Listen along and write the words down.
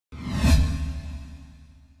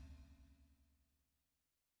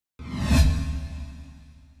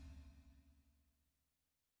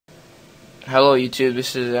Hello YouTube,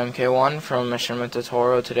 this is MK1 from Measurement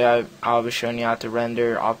Tutorial. Today I'll be showing you how to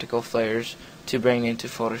render optical flares to bring into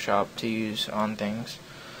Photoshop to use on things.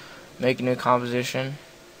 Make a new composition,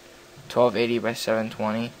 1280 by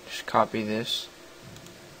 720. Just copy this.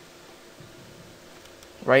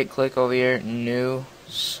 Right click over here, new,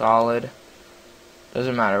 solid.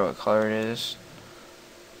 Doesn't matter what color it is.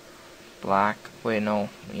 Black. Wait, no.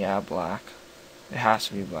 Yeah, black. It has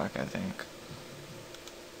to be black, I think.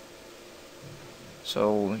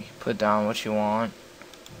 So you put down what you want.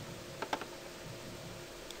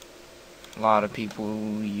 A lot of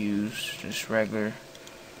people use just regular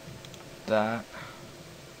that.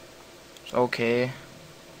 It's okay.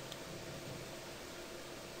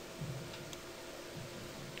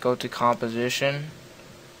 Go to composition.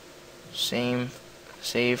 Save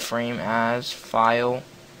frame as, file,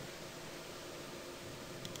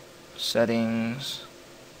 settings.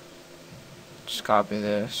 Just copy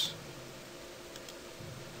this.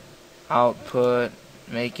 Output,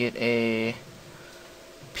 make it a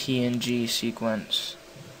PNG sequence,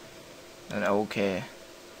 and OK.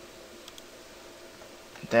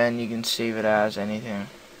 Then you can save it as anything.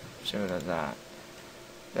 Save it as that.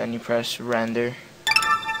 Then you press render.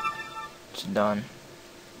 It's done.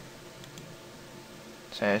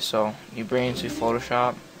 Okay, so you bring it to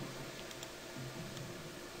Photoshop.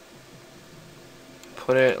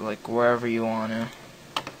 Put it like wherever you want to.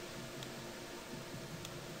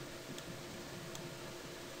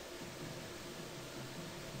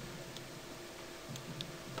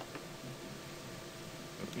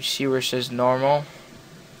 You see where it says normal?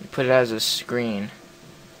 You put it as a screen.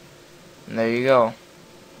 And there you go.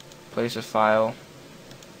 Place a file.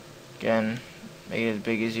 Again, make it as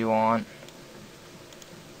big as you want.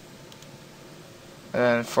 And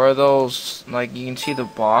then for those, like, you can see the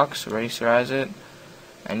box, rasterize it.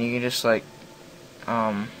 And you can just like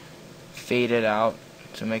fade it out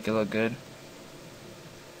to make it look good.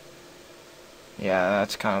 Yeah,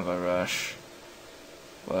 that's kind of a rush.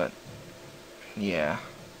 But yeah.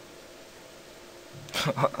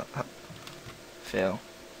 Fail.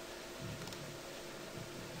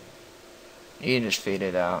 You can just fade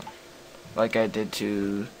it out like I did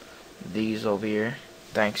to these over here.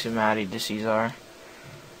 Thanks to Matty DeCesar,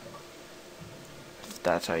 if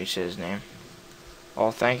that's how you say his name.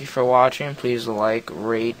 Well, thank you for watching. Please like,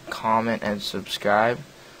 rate, comment, and subscribe.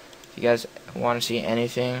 If you guys want to see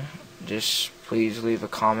anything, just please leave a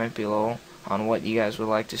comment below on what you guys would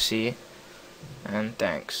like to see. And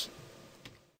thanks.